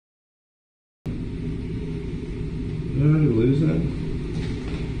Did I lose that?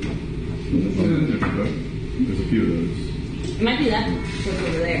 There's a few of those. It might be that one. It's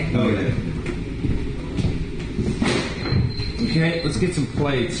over there. Oh, yeah. Okay, let's get some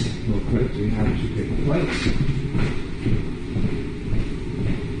plates. Real quick, we have to pick plates.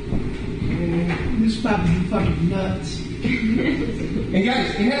 This is about to be fucking nuts. And guys,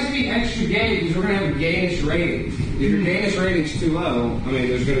 it has to be extra gay because we're going to have a gayish rating. If your gayish rating's too low, I mean,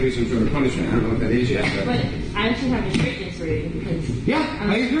 there's going to be some sort of punishment. I don't know what that is yet. But I actually have a straightness rating because... Yeah,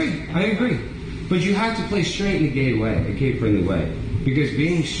 I agree. But you have to play straight in a gay way, a gay-friendly way. Because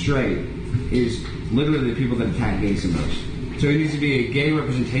being straight is literally the people that attack gays the most. So it needs to be a gay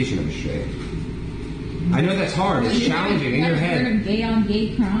representation of a straight. I know that's hard. It's challenging in your head. Heard of gay on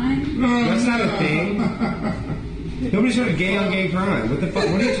gay crime? That's not a thing. Nobody's heard of gay on gay crime. What the fuck?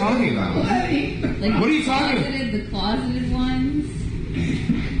 What are you talking about? Like What are you talking about? The closeted ones?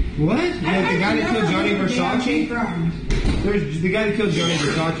 What? The guy that killed Johnny Versace? The guy that killed Johnny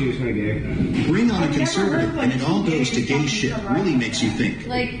Versace was kind of gay. Bring on a conservative, and it all goes to gay shit. Really makes you think.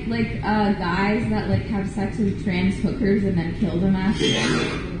 Like guys that like have sex with trans hookers and then kill them after.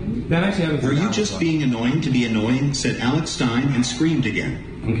 That actually happens. Are you just being annoying to be annoying? Said Alex Stein and screamed again.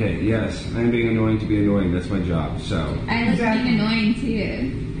 Okay, yes. I am being annoying to be annoying. That's my job, so. I like being annoying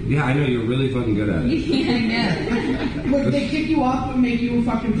too. Yeah, I know. You're really fucking good at it. Yeah, I know. Would they kick you off and make you a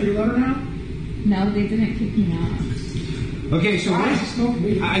fucking freeloader now? No, they didn't kick me off. Okay, so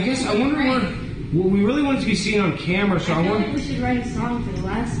I guess I wonder what we really want to be seen on camera, so I feel want... like we should write a song for the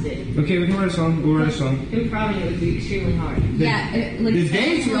last bit. Okay, we can write a song. We'll write a song. Improv it would be extremely hard. The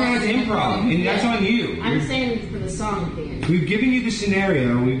dates we're going to improv, and that's on you. I'm saying for the song at the end. We've given you the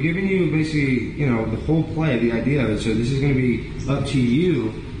scenario. We've given you basically, the whole play, the idea of it. So this is going to be up to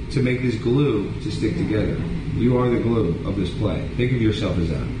you to make this glue to stick together. You are the glue of this play. Think of yourself as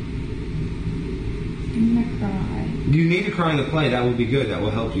that. I'm gonna cry. You need to cry in the play. That will be good. That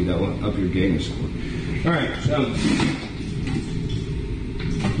will help you. That will up your gayness score. All right. So,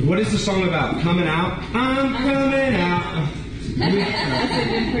 what is the song about? Coming out. I'm coming out.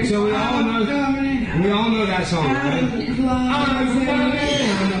 So we all know that song, right?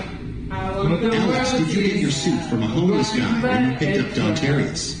 Alex, did you get your suit from a homeless guy when you picked up Don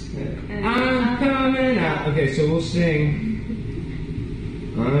Terrius? I'm coming out. Okay, so we'll sing.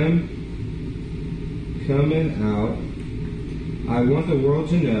 I'm coming out. I want the world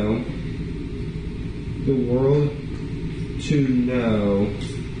to know. The world to know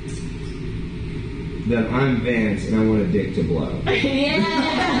that I'm Vance and I want a dick to blow. Yeah.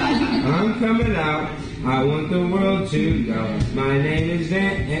 I'm coming out. I want the world to know. My name is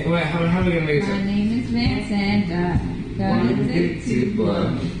Vance. Wait, how are we gonna make it sound? My name is Vance and I got a dick to blow.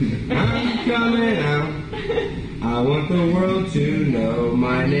 I'm coming out. I want the world to know.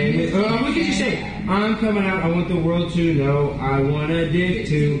 My name is. Oh, what did you say? I'm coming out. I want the world to know. I want a dick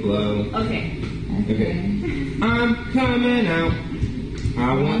to blow. Okay. I'm coming out.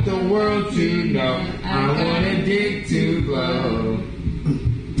 I want the world to know. I want a dick to blow.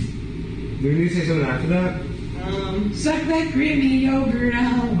 Do we need to say something after that? Suck that creamy yogurt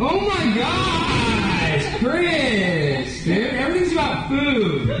out. Oh my gosh, Chris, dude, everything's about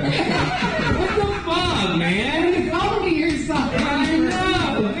food. What the fuck, man? All of yourself. I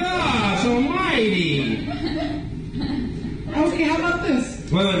know, gosh almighty. Okay, how about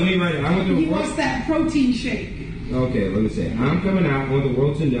this? Wait, let me write it. I want the He wants that protein shake. Okay, let me say. I'm coming out. I want the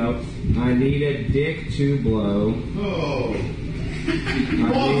world to know. I need a dick to blow. Oh. I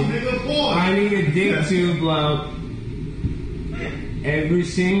need a dick to blow. Every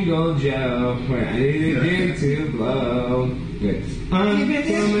single Joe. Wait, I need a dick to blow. Good. I'm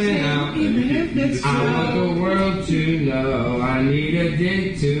coming out. Even if it's I want the world to know. I need a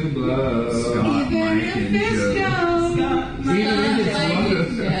dick to blow. Even if it's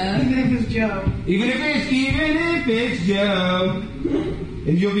Joe. Even if it's Joe.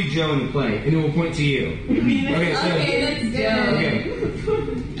 And you'll be Joe in the play, and it will point to you. Okay, that's Joe. Okay.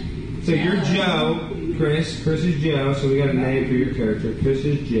 So you're Joe, Chris. Chris is Joe, so we got a name for your character. Chris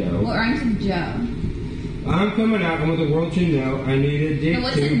is Joe. What rhymes with Joe? I'm coming out. I want the world to know. I need a dick And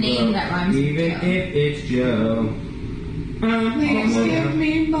what's to a name blow, that rhymes with even Joe? if it's Joe. Please give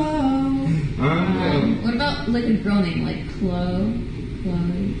me more. What about like a girl name, like Chloe?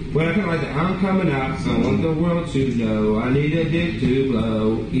 When I come like that, I'm coming out. I want the world to know. I need a dick to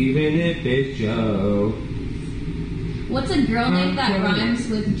blow, even if it's Joe. What's a girl name that rhymes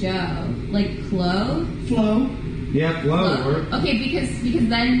with Joe? Like Chloe? Flo. Yeah, flow work. Okay, because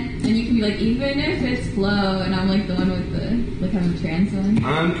then you can be like, even if it's flow, and I'm like the one with the like I'm the trans one.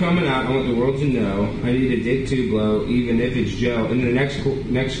 I'm coming out. I want the world to know. I need a dick to blow, even if it's Joe. And then the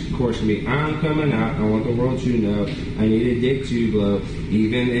next chorus can be, I'm coming out. I want the world to know. I need a dick to blow,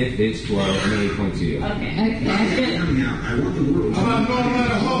 even if it's flow. And then he points to you. Okay. I want the world to know. I'm going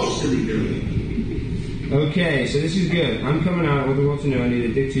out of hole. Silly girl. Okay, so this is good. I'm coming out. I want the world to know. I need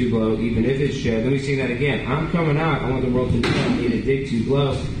a dick to blow, even if it's Joe. Let me sing that again. I'm coming out. I want the world to know. I need a dick to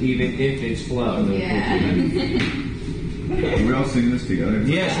blow, even if it's flow. Yeah. We all sing this together.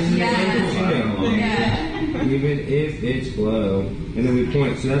 Yes, this is Yeah. yeah. Even if it's flow. And then we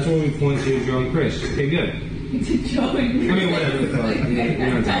point. So that's what we point to Joe and Chris. Okay, good. It's a joke. I mean, whatever the fuck. Yeah,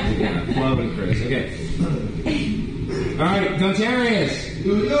 we're not talking about Flo and Chris. Okay. All right, Dontarius.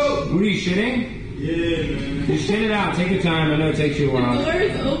 What are you shitting? Yeah, man. Just shit it out. Take your time. I know it takes you a The while. door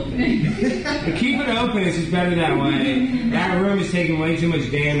is open. But keep it open. It's just better that way. That room is taking way too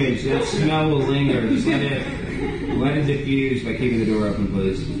much damage. That smell will linger. Just let it diffuse by keeping the door open,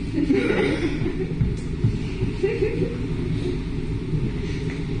 please.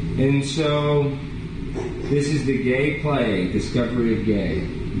 And so, this is the gay play, Discovery of Gay,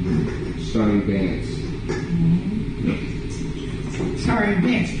 starring Vance. Sorry,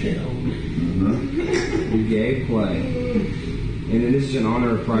 Vance Pill. The gay play. And then this is in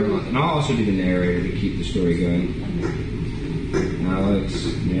honor of Pride Month. And I'll also be the narrator to keep the story going. Alex,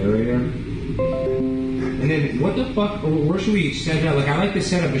 narrator. And then, what the fuck, where should we set it up? Like, I like the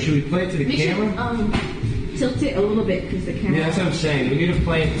setup, but should we play it to the We camera? should tilt it a little bit because the camera. Yeah, that's what I'm saying. We need to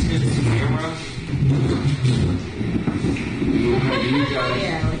play it to the camera. You guys.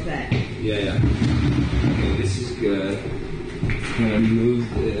 Yeah, like that. Yeah. Okay, this is good. Gonna move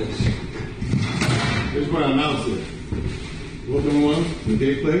this. Here's what I announce it. Welcome on the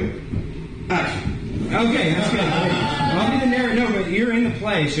gay play. Action. Okay, that's good. I'll be the narrator. No, but you're in the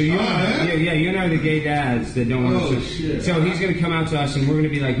play, so you. yeah? Yeah, you and I are the gay dads that don't want Oh, to. shit. So he's gonna come out to us, and we're gonna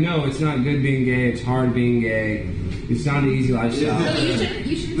be like, no, it's not good being gay. It's hard being gay. It's not an easy lifestyle. So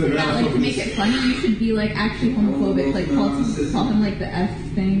you should do that, like to make it funny. You should be like actually homophobic, like call him like the F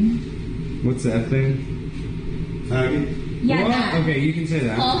thing. What's that thing? Faggot. Yeah, What? that. Okay, you can say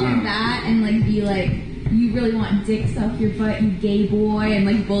that. Call him that and like be like, you really want dicks up your butt, you gay boy, and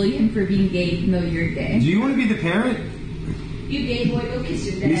like bully him for being gay even though you're Do gay. you want to be the parent? You gay boy, go kiss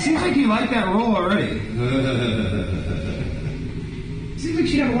your It dad. seems like you like that role already. Seems like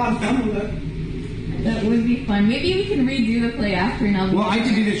she'd have a lot of fun with it. That would be fun. Maybe we can redo the play after and I'll be Well, I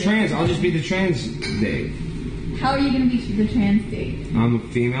could be the trans. trans. I'll just be the trans date. How are you gonna be the trans date? I'm a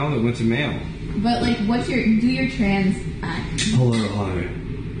female that went to male. But like, do your trans act? Hello, hi.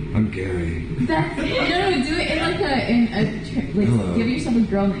 I'm Gary. That's no, do it in like Hello. give yourself a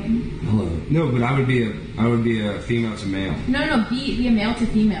girl name. Hello. No, but I would be a female to male. No, be a male to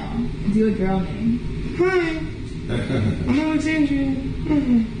female. Do a girl name. Hi. I'm Alexandria.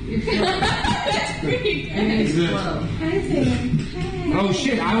 That's pretty Your name's good. Flo. Oh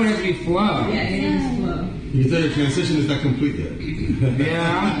shit, I would have to be Flo. Yeah, your name's Flo. You said the transition is not complete yet.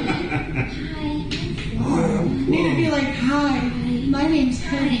 Yeah. Need to be like, hi, my name's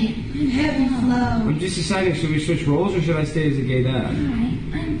Honey. I'm having flow. I'm just deciding, should we switch roles or should I stay as a gay dad?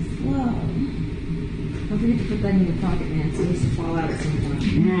 I'm Flo. Don't forget to put that in your pocket, man, so it needs to fall out at some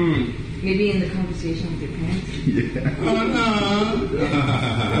point. Maybe in the conversation with your parents.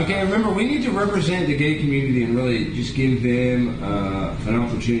 Okay, remember, we need to represent the gay community and really just give them an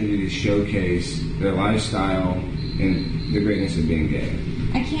opportunity to showcase their lifestyle and the greatness of being gay.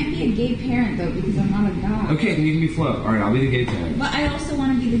 I can't be a gay parent though because I'm not a guy. Okay, then you can be Flo. Alright, I'll be the gay parent. But I also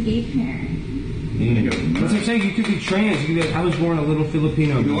want to be the gay parent. That's what I'm saying, you could be trans. You could be like, I was born a little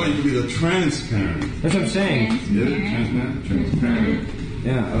Filipino You know boy. what? You could be the transparent. That's what I'm saying. Transparent. Transparent.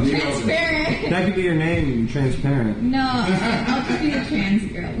 Yeah. Transparent. That could be your name, transparent. No, I'll just be the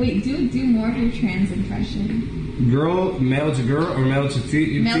trans girl. Wait, do more of your trans impression. Girl, male to girl, or male to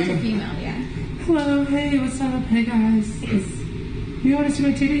female? Male to female, yeah. Hello, hey, what's up? Hey guys. You want to see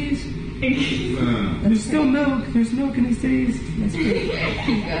my titties? There's still milk. There's milk in these titties. That's pretty good.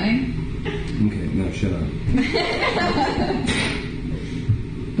 Keep going. Okay, no, shut up.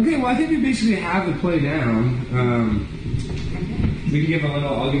 Okay, well, I think we basically have the play down. We can give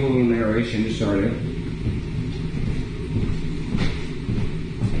I'll give a little narration to start it.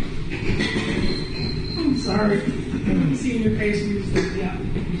 I'm sorry. Seeing your face, we just like, yeah.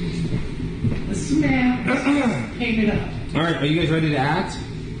 The smell. Paint it up. All right, are you guys ready to act?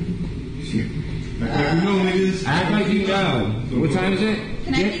 You know, niggas. Act like you know. What time is it?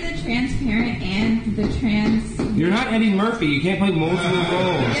 Can I be the transparent and the trans? You're not Eddie Murphy. You can't play multiple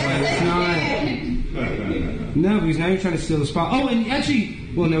roles. Like, it's not. No, because now you're trying to steal the spot. Oh, and actually,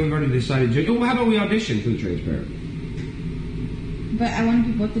 well, no, we've already decided. Well, how about we audition for the transparent? But I want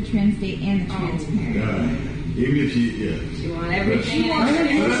to do both the trans date and the transparent. Even if she, You want everything.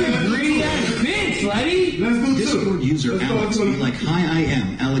 Greedy ass bitch, lady. Let's do two. Discord user Alex be like, "Hi, I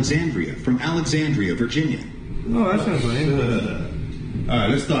am Alexandria from Alexandria, Virginia." Oh, that's not funny. All right,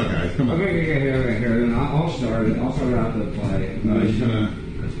 let's start, guys. Come on. Okay, here. Then I'll start it. I'll start out the play.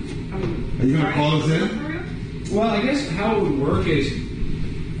 Are you gonna call us in? Well, I guess how it would work is,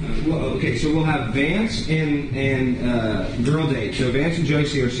 okay, so we'll have Vance and girl date. So Vance and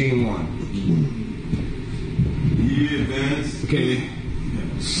Josie are scene one. Yeah, Vance. Okay,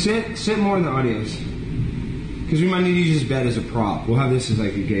 sit more in the audience. Because we might need to use this bed as a prop. We'll have this as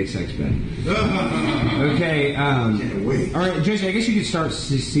like a gay sex bed. Okay. Can't wait. All right, Josie, I guess you could start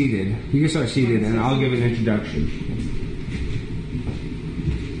seated. You can start seated, and I'll give an introduction.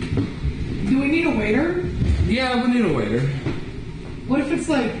 Do we need a waiter? Yeah, we'll need a waiter. What if it's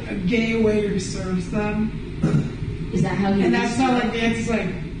like a gay waiter who serves them? Is that how he And that's not like Vance is like.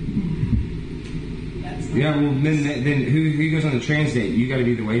 Yeah, well, then who goes on the trans date? You got to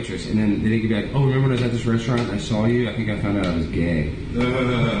be the waitress, and then they could be like, "Oh, remember when I was at this restaurant? I saw you. I think I found out I was gay." No.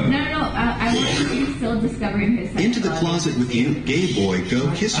 I want you still discovering his sexuality. Into the closet with you, gay boy.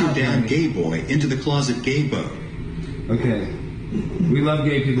 Go kiss your dad, gay boy. Into the closet, gay bo. Okay, we love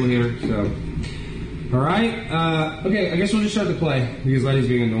gay people here, so. All right. Okay, I guess we'll just start the play because Letty's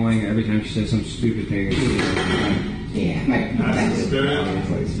being annoying every time she says some stupid thing. Yeah.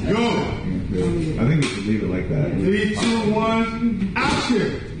 Go. I think we should leave it like that. 3, 2, 1,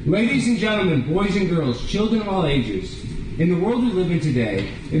 action! Ladies and gentlemen, boys and girls, children of all ages, in the world we live in today,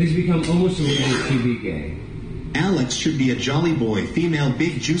 it has become almost illegal to be gay. Alex should be a jolly boy, female,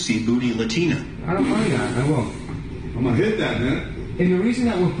 big, juicy booty Latina. I don't mind that. I won't. I'm gonna hit that, man. And the reason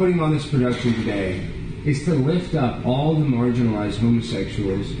that we're putting on this production today is to lift up all the marginalized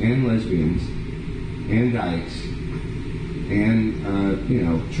homosexuals and lesbians and dykes and,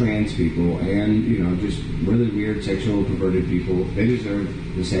 trans people and, just really weird sexual perverted people. They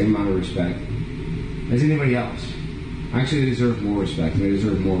deserve the same amount of respect as anybody else. Actually, they deserve more respect and they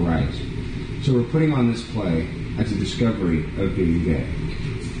deserve more rights. So we're putting on this play as a discovery of being gay.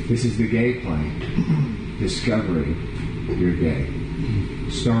 This is the gay play, Discovery You're Gay,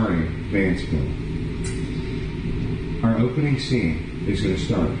 starring Vance Bill. Our opening scene is going to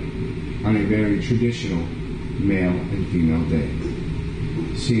start on a very traditional male and female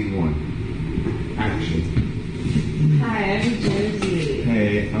date. Scene 1. Action. Hi, I'm Josie.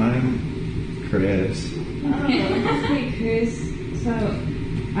 Hey, I'm Chris. Oh, hey, Chris. So,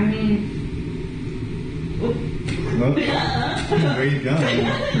 I mean, Oh, where are you going?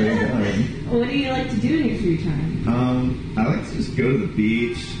 what do you like to do in your free time? I like to just go to the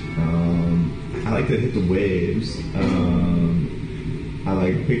beach. I like to hit the waves. I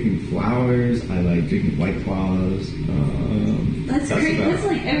like picking flowers. I like drinking White Claws. That's great. about- That's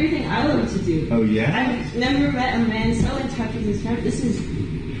like everything I love to do. Oh yeah. I've never met a man so in touch with his family.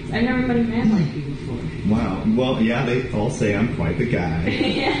 I've never met a man like you before. Wow. Well, yeah, they all say I'm quite the guy.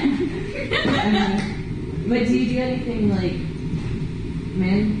 Yeah. But do you do anything like,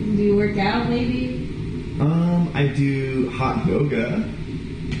 man, do you work out maybe? I do hot yoga.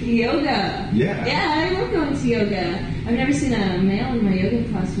 Yoga. Yeah. Yeah, I love going to yoga. I've never seen a male in my yoga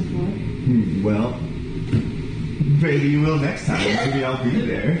class before. Well, maybe you will next time. Maybe I'll be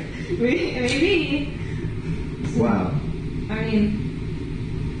there. Maybe. So, Wow. I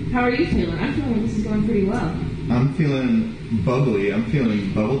mean, how are you feeling? I'm feeling like this is going pretty well. I'm feeling bubbly. I'm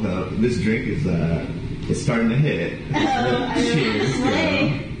feeling bubbled up. This drink is it's starting to hit. Cheers.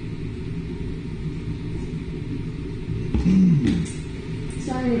 Slay.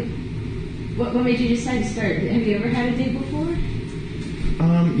 So, I mean, what made you decide to start? Have you ever had a date before?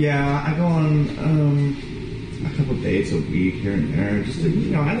 Yeah, I go on a couple dates a week here and there. Just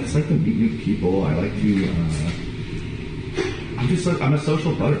to, I just like to meet new people. I like to. I'm a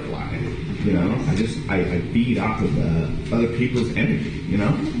social butterfly. I feed off of other people's energy.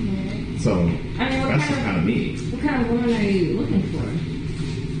 So I mean, that's the kind of me. What kind of woman are you looking for?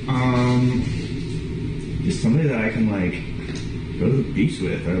 Just somebody that I can go to the beach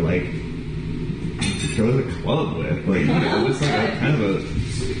with, or go to the club with, just kind of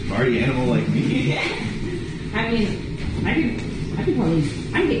a party animal like me. I mean, I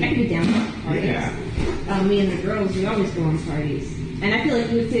could get down to parties. Yeah. Me and the girls, we always go on parties, and I feel like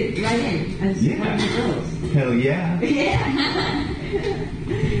you would fit right in as one of the girls. Hell yeah. Yeah.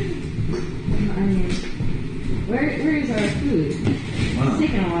 I mean, where is our food? It's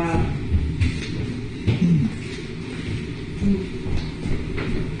taking a while.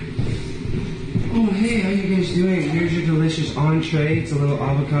 Oh, hey, how you guys doing? Here's your delicious entree. It's a little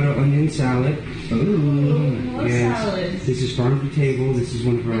avocado onion salad. More salads. This is farm to table. This is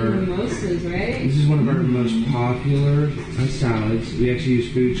one of our Mimosas, right? This is one of our most popular salads. We actually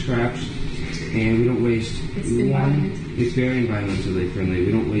use food scraps, and we don't waste one. It's very environmentally friendly.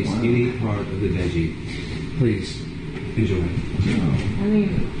 We don't waste any part of the veggie. Please enjoy. I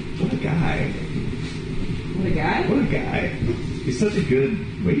mean, What a guy. what a guy. What a guy. He's such a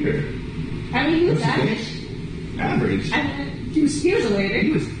good waiter. I mean, he was What's his average. Average. I mean, he was a waiter.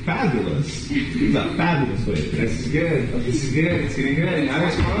 He was fabulous. He was a fabulous waiter. This is good. This is good. It's getting good. Now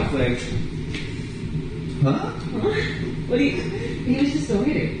there's conflict. Huh? What do you? He was just a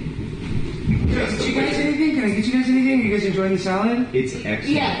waiter. Did you guys anything? Can I get you guys anything? You guys enjoying the salad? It's excellent.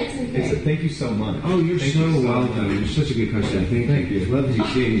 Yeah, it's okay. Thank you so much. Oh, you're Thank so you welcome. You're such a good customer. Thank you. Love to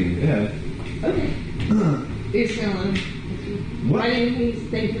see you. Yeah. Okay. You're still on. What? Why didn't he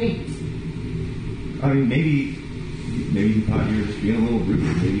thank me? I mean, maybe he thought you were just being a little rude.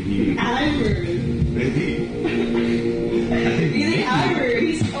 Maybe I'm rude. Maybe. You think I'm rude?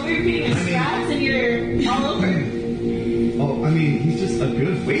 He's over here beating his scraps and you're all over. Oh, I mean, he's just a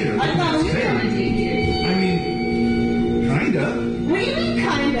good waiter. I thought we were on a date here. I mean, kinda. What do you mean,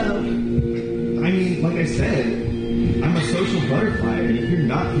 kind of? I mean, like I said, I'm a social butterfly, and if you're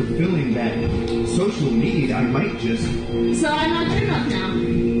not fulfilling that social need, I might just So I'm not good enough now.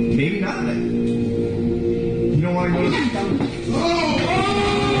 maybe not. You don't want to go.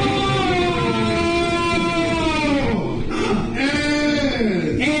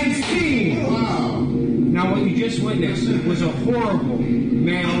 And scene! Wow. Now, what you just witnessed was a horrible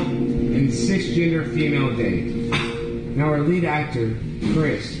male and cisgender female date. Now, our lead actor,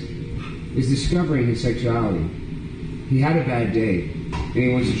 Chris, is discovering his sexuality. He had a bad date, and he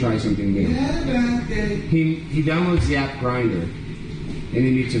wants to try something new. He downloads the app Grindr, and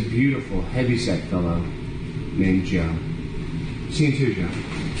he meets a beautiful, heavyset fellow named Joe. Scene 2, Joe.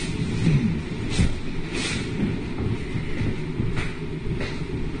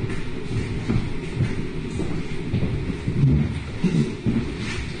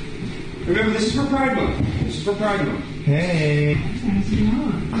 Remember, this is for Pride Month. This is for Pride Month. Hey, How's it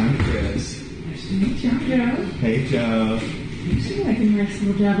going? I'm Chris. Nice to meet you, I'm Joe. Hey, Joe. You seem like a nice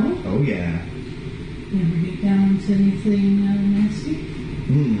little devil. Oh, yeah. You ever get down to anything nasty?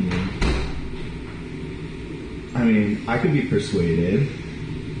 I mean, I could be persuaded.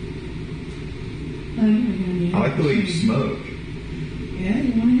 Oh, you're gonna be I like the way you smoke. Yeah,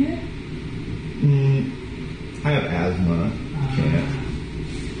 you want to hear it? I have asthma. Can't.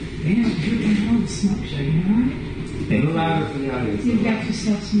 Man, you're doing a hell of a smoke show, you know? A little louder for the audience. You've got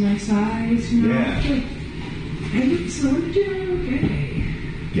yourself some nice eyes, you know? Yeah. Hey, so what did you know? Okay.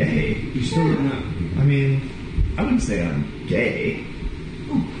 Gay. You still don't know. I mean, I wouldn't say I'm gay.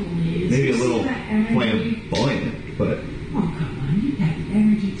 Oh, please. Maybe a You see little that energy? flamboyant, but Oh, come on. You got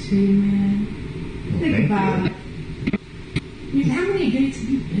energy too, man. Think thank about you. it. I mean, how many dates have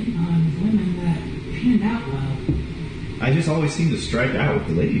you been on with women that panned out well? I just always seem to strike out with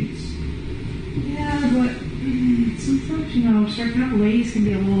the ladies. Yeah, but sometimes, you know, striking out with ladies can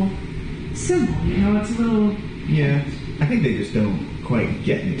be a little simple, you know? It's a little... Yeah, I think they just don't quite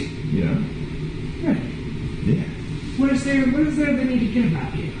get me, you know? Right. Yeah. What is there they need to get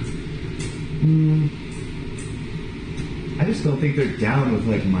about you? I just don't think they're down with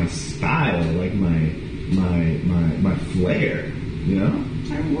like my style, like my flair, you know?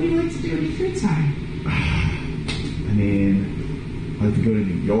 What do you like to do in your free time? I mean, I like to go to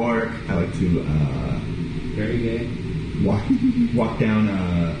New York. I like to Very gay. walk down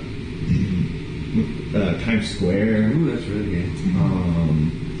Times Square. Ooh, that's really gay.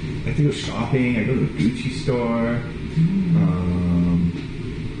 I like to go shopping. I go to the Gucci store.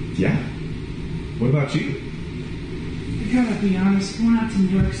 Yeah. What about you? I gotta be honest, going out to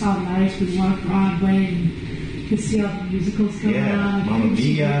New York's all nice. We walk Broadway and you can see all the musicals going Yeah, on. Mamma Have you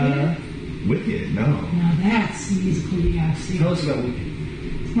seen Mia. Wicked, no. Now that's the musical you gotta see. Tell us about Wicked.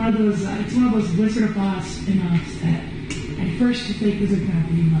 It's one of those Wizard of Oz in us that at first you think isn't gonna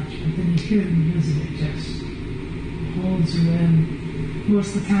be much, but then you hear the music, it just holds you in.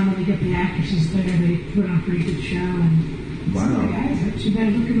 Most of the time when they get the actresses there, they put on a pretty good show, and some of the guys actually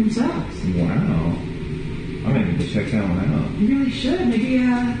better look at themselves. Wow. I'm gonna need to check that one out. You really should. Maybe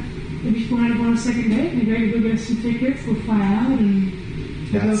if you wind up on a second date, maybe I could go get some tickets, we'll fly out and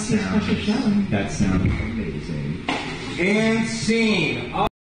we'll go see a special showing. That sounds amazing. And scene.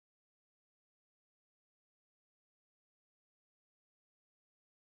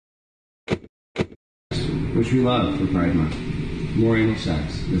 Which we love for Pride Month. More anal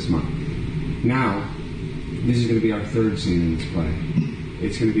sex this month. Now, this is going to be our third scene in this play.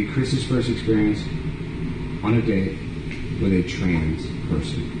 It's going to be Chris's first experience on a date with a trans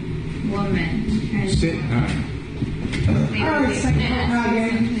person. Woman. Sit. All right.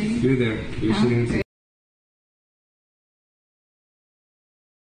 Do there. You're sitting.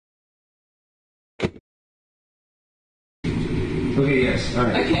 Okay. Yes. All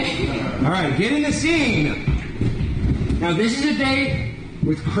right. Okay. All right. Get in the scene. Now this is a date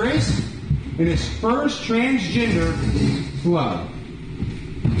with Chris in his first transgender flow.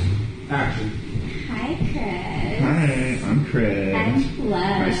 Action. Hi, Chris. Hi, I'm Chris. I'm Flo.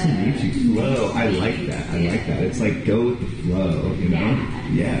 Nice to meet you, Flo. I like that. I like that. It's like go with the flow, you know?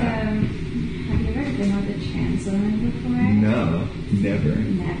 Yeah. Have you ever been with a trans woman before? No, never.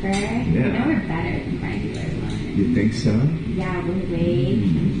 Never? Yeah. You know we're better than regular women. You think so? Yeah, we're way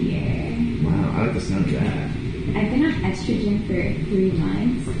funkier. Wow, I like the sound of that. I've been on estrogen for 3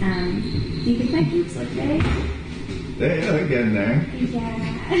 months. Do you think my boobs look big? Yeah, they're getting there. Yeah.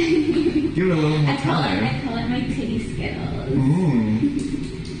 Give it a little more time. I call it my titty skittles.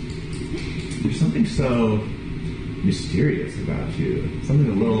 There's something so mysterious about you. Something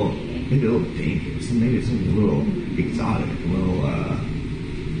a little, maybe a little dangerous. Maybe something a little exotic, a little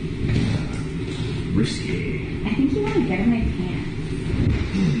risky. I think you want to get in my pants.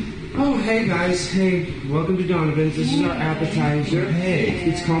 Oh, hey guys. Hey, welcome to Donovan's. This is our appetizer. Hey.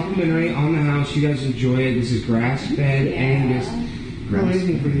 It's complimentary on the house. You guys enjoy it. This is grass-fed Angus.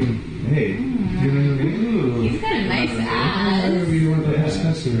 Anything for you. Hey. Ooh. He's got a nice ass. You're one of our best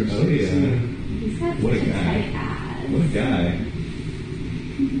customers. Oh, yeah. He's got What a such a guy. tight ass. What a guy.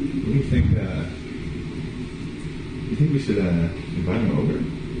 What do you think, you think we should, invite him over?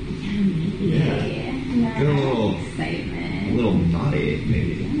 Yeah, maybe. Yeah. Get a little- excitement. A little naughty,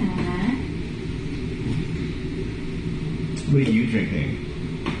 maybe. Yeah. What are you drinking?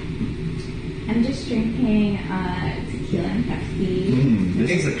 I'm just drinking tequila and Pepsi.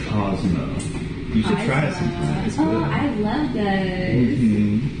 This is a Cosmo. You should try it sometime. It's Oh, good. I love those.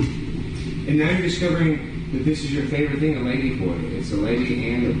 And now you're discovering that this is your favorite thing, a lady boy. It's a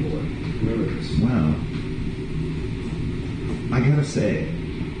lady and a boy. Remember this. Wow. I gotta say,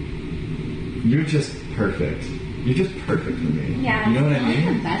 you're just perfect. You're just perfect for me. Yeah, you know what I it's like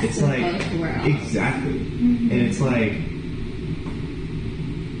mean? the best It's of like both worlds. exactly, and it's like,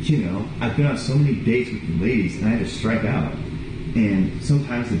 you know, I've been on so many dates with the ladies, and I had to strike out. And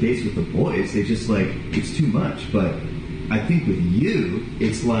sometimes the dates with the boys, they just like it's too much. But I think with you,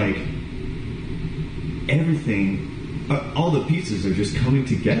 it's like everything, all the pieces are just coming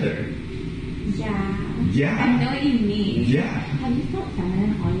together. Yeah. Yeah. I know what you mean. Yeah. Have you felt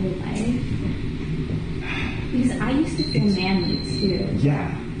feminine all your life? Because I used to feel manly too.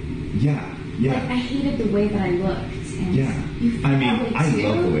 Yeah. Yeah. Yeah. Like I hated the way that I looked. And Yeah. You I mean, probably I too?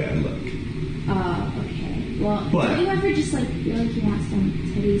 love the way I look. Oh, okay. Well, But- don't you ever just like feel like you want some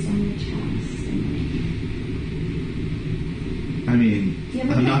titties on your chest? And, I mean, Do you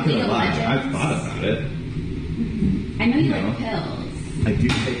ever I'm not play gonna League of lie. Legends? I've thought about it. I know you No. like pills. I do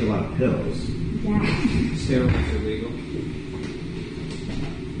take a lot of pills. Yeah. Steroids are legal.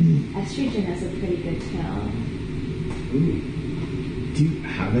 Estrogen is a pretty good pill. Ooh. Do you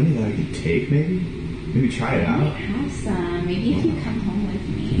have any that I could take? Maybe try it I might out. have some. Maybe if you come home with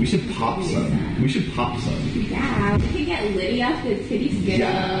me. We should pop some. We should pop some. Yeah, we could get Liddy off the titty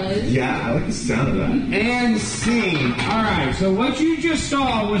skittles. Yeah, I like the sound of that. And scene. All right, so what you just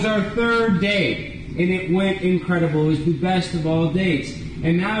saw was our third date, and it went incredible. It was the best of all dates.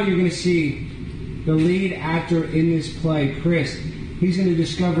 And now you're going to see the lead actor in this play, Chris. He's going to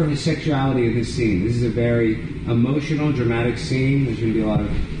discover his sexuality in this scene. This is a very emotional, dramatic scene. There's going to be a lot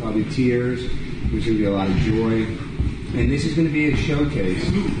of probably tears. There's going to be a lot of joy. And this is going to be a showcase.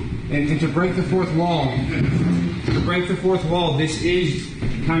 And to break the fourth wall, this is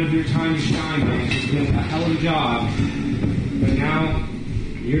kind of your time to shine, man. It's been a hell of a job. But now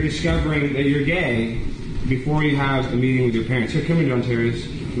you're discovering that you're gay before you have a meeting with your parents. Here, come here, John Terriers.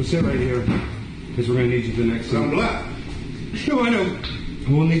 We'll sit right here because we're going to need you for the next scene. I'm black. No, I know.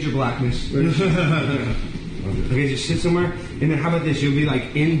 We'll need your blackness. Okay, just sit somewhere. And then how about this? You'll be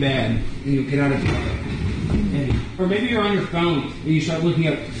like in bed and you'll get out of bed. Or maybe you're on your phone and you start looking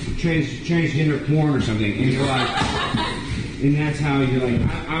up transgender porn or something, and you're like, and that's how you're like,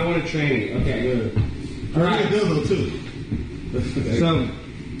 I want to train it. Okay, good. All I right. get dildo too. So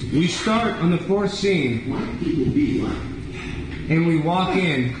we start on the fourth scene, and we walk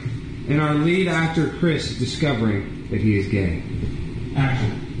in, and our lead actor Chris is discovering that he is gay.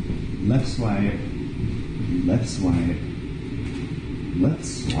 Action. Left swipe. Left swipe. Left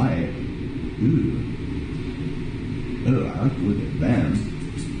swipe. Ooh. Oh, I like to look at them.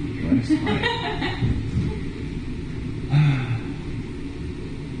 Left swipe.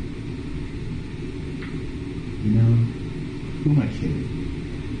 You know, who am I kidding?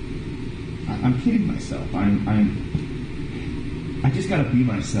 I'm kidding myself. I just gotta be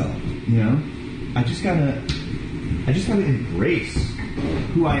myself. You know, I just gotta embrace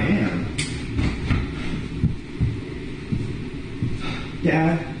who I am.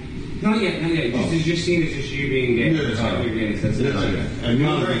 Dad. Not yet. This is just seen as just you being gay. Yeah, You're gay. That's it. And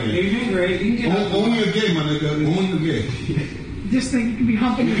You're doing great. You can get only a gay, my nigga. Only a gay. Just think you can be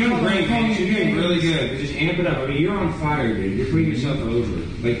humping You're your doing brother great, and man. calling You're him doing gay. really good. Just amp it up. I mean, you're on fire, dude. You're putting yourself over.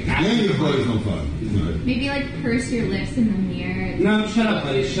 Like, And your brother's on fire. Maybe like purse your lips in the mirror. no, shut up,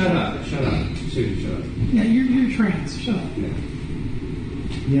 buddy. Shut up. Seriously, shut up. Yeah, you're trans. Shut up. Yeah.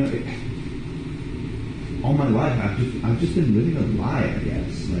 You know, all my life I've just been living a lie, I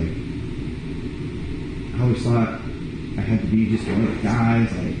guess. Like, I always thought I had to be just one of the guys,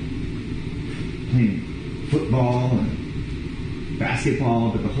 like playing football and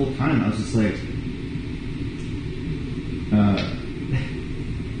basketball, but the whole time I was just like,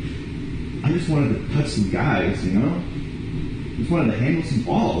 I just wanted to touch some guys, you know? Just wanted to handle some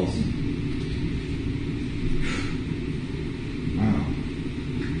balls. Wow.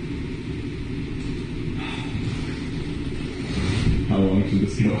 How long should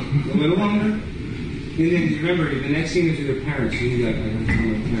this go? A little longer. And then remember, the next thing is with their parents. You need to be like, I have to tell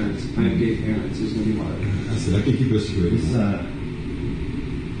my parents. I have gay parents. It's going to be hard. I said, I can keep it straight.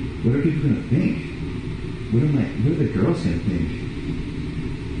 What are people gonna think? What are the girls gonna think?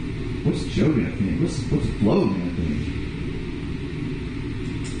 What's Joe gonna think? What's Flo gonna think?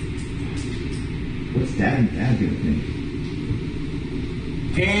 What's Dad and Dad gonna think?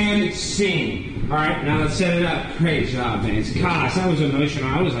 And scene. All right, now let's set it up. Great job, man. Gosh, that was emotional.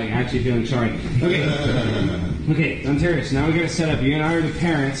 I was like actually feeling sorry. Okay, Ontario. So now we got to set up. You and I are the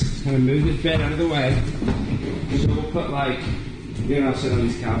parents. Just kind of move this bed out of the way. So we'll put like, I'll sit on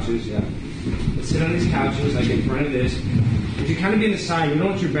these couches. Yeah, let's sit on these couches like in front of this. If you kind of be in the side, we don't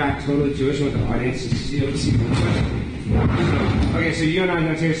want your back totally to us. We want the audience to see what's going on. Okay, so you and I,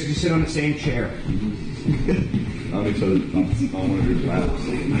 Ontario, so just sit on the same chair. I'll be on one of your laps.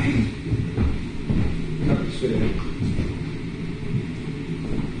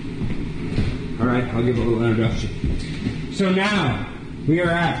 All right, I'll give a little introduction. So now we are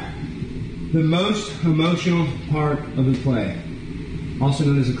at the most emotional part of the play, also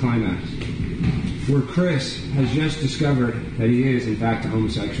known as the climax, where Chris has just discovered that he is, in fact, a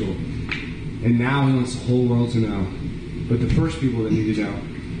homosexual. And now he wants the whole world to know. But the first people that need to know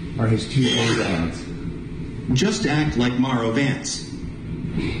are his two old dads. Just act like Morrow Vance.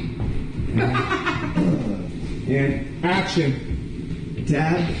 And action.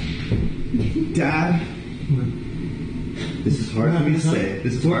 Dad. This is hard for me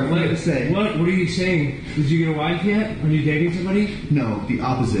to say. What are you saying? Did you get a wife yet? Are you dating somebody? No, the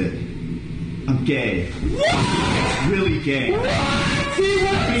opposite. I'm gay. What? Really gay. What?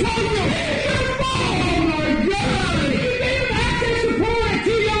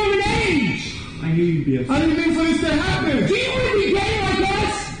 I knew you'd be upset. I didn't mean for this to happen. Do you want to be gay like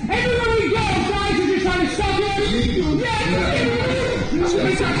us? Everywhere we go, guys are just trying to suck in.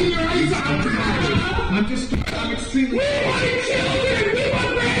 I'm extremely. We want children. We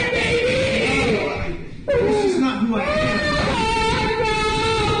want grandbabies. This is not who I am.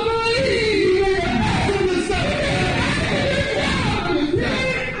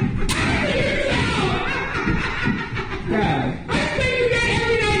 Dad. I think you got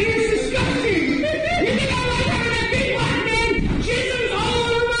every night. It's disgusting. You think I like having that big black man? Jizzing all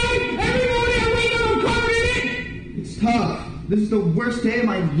over me. Every morning I wake up, I'm covered in it. It's tough. This is the worst day of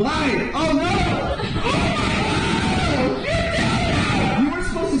my life. Oh no! You weren't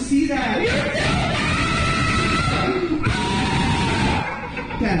supposed to see that.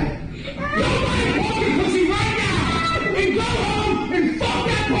 Dad. Go buy a pocket pussy right now and go home and fuck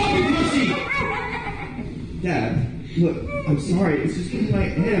that pocket pussy. Dad, look, I'm sorry. It's just who I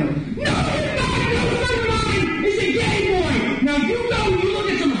am. No, it's a gay boy. Now you go and you look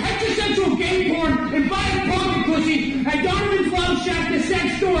at some heterosexual gay porn and buy a pocket pussy at Donovan's Love Shack, the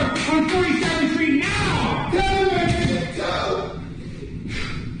sex store on 47th Street now.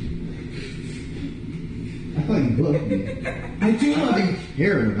 I thought you loved me. I do love you.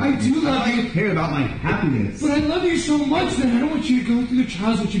 I do love you. You cared about my happiness. But I love you so much that I don't want you to go through the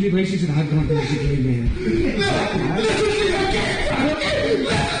trials and tribulations that I've gone through as a gay man. Listen to your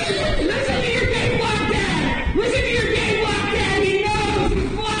gay black dad! Listen to your gay black dad! He knows he's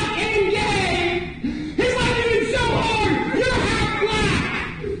black and gay! His life has been so hard! You're half black!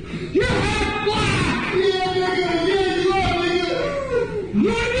 You're half black! You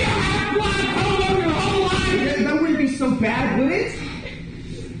want to be a half black homo your whole life? That wouldn't be so bad, would it?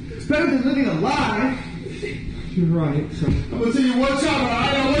 It's better than living a lie. You're right. So. I'm gonna tell you one time,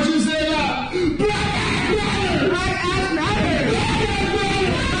 alright? I want you to say it loud. Black ass matter! Black ass matter!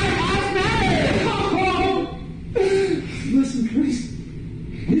 Listen, Chris.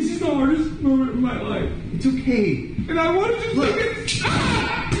 This is the hardest moment of my life. It's okay. And I wanted to take it.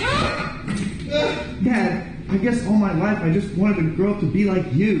 Dad, I guess all my life I just wanted to grow up to be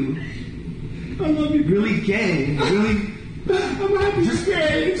like you. I love you. Really gay. Really. I'm happy you're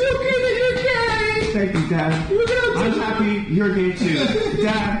gay. It's okay that you're gay. Thank you, Dad. I'm happy you're gay too.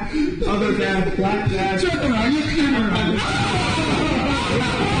 Dad, other dad, black dad. Turn around. You turn around.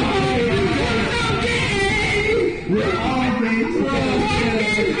 We're all gay together.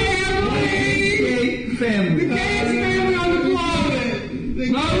 Gay family. The gayest family on the planet.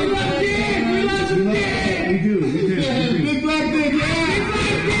 No, we love kids. We love some kids. We do. Big black dick, yeah. Big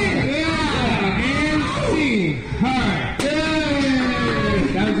black dick. Yeah. And see. All right.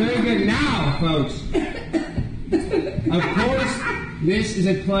 That was very good. Now, folks. Of course, this is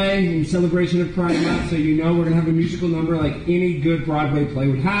a play in celebration of Pride Month, so you know we're going to have a musical number like any good Broadway play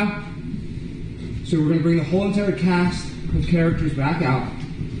would have. So we're going to bring the whole entire cast of characters back out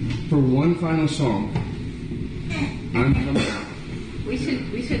for one final song. I'm coming out. We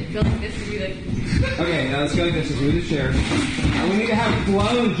should film this and be like. Okay, now let's go like this. Let's move the chair. And we need to have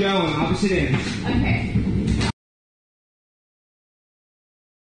Flo and Joe on opposite ends. Okay.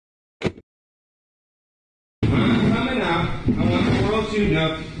 I'm coming out. I want the world to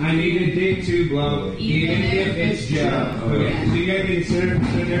know I need a dick to blow, even if it's Joe. Okay, so you gotta be the center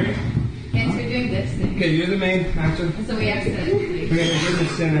area? And so we're doing this thing. Okay, you're the main actor. So we have to. Okay, you're the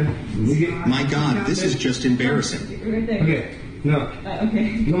center. My God, this is just embarrassing. Right there. Okay, no.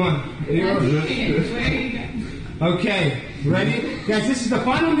 Okay. Come on. Where are you going? Okay, ready? Guys, this is the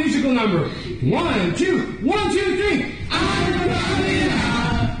final musical number. 1, 2, 1, 2, 3. I'm coming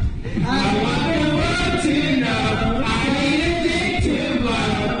out. I want the world to know I need a dick to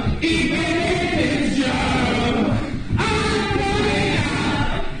blow, even if it's Joe. I'm coming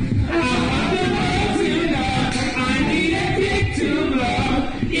out. I want the world to know I need a dick to blow,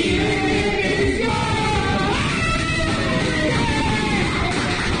 even if it's Joe.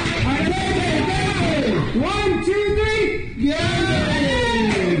 One, 2, 3. Yay!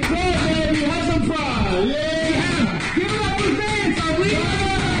 Go, baby, have some fun. Yeah! Give it up for fans, are we?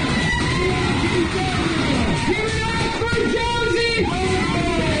 Give it up for Josie!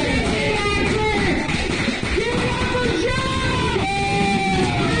 Give it up for Joe!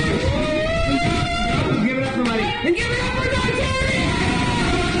 Give it up for Buddy. And give it up for Dontaria!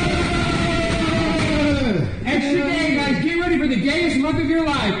 Extra day, guys. Get ready for the gayest month of your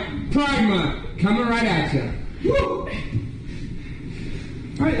life. Pride Month. Coming right at you. Woo!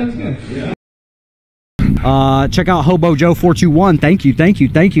 All right, that was good. Yeah. Check out Hobo Joe 421. Thank you. Big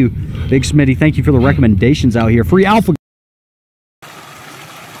Smitty, thank you for the recommendations out here. Free Alpha.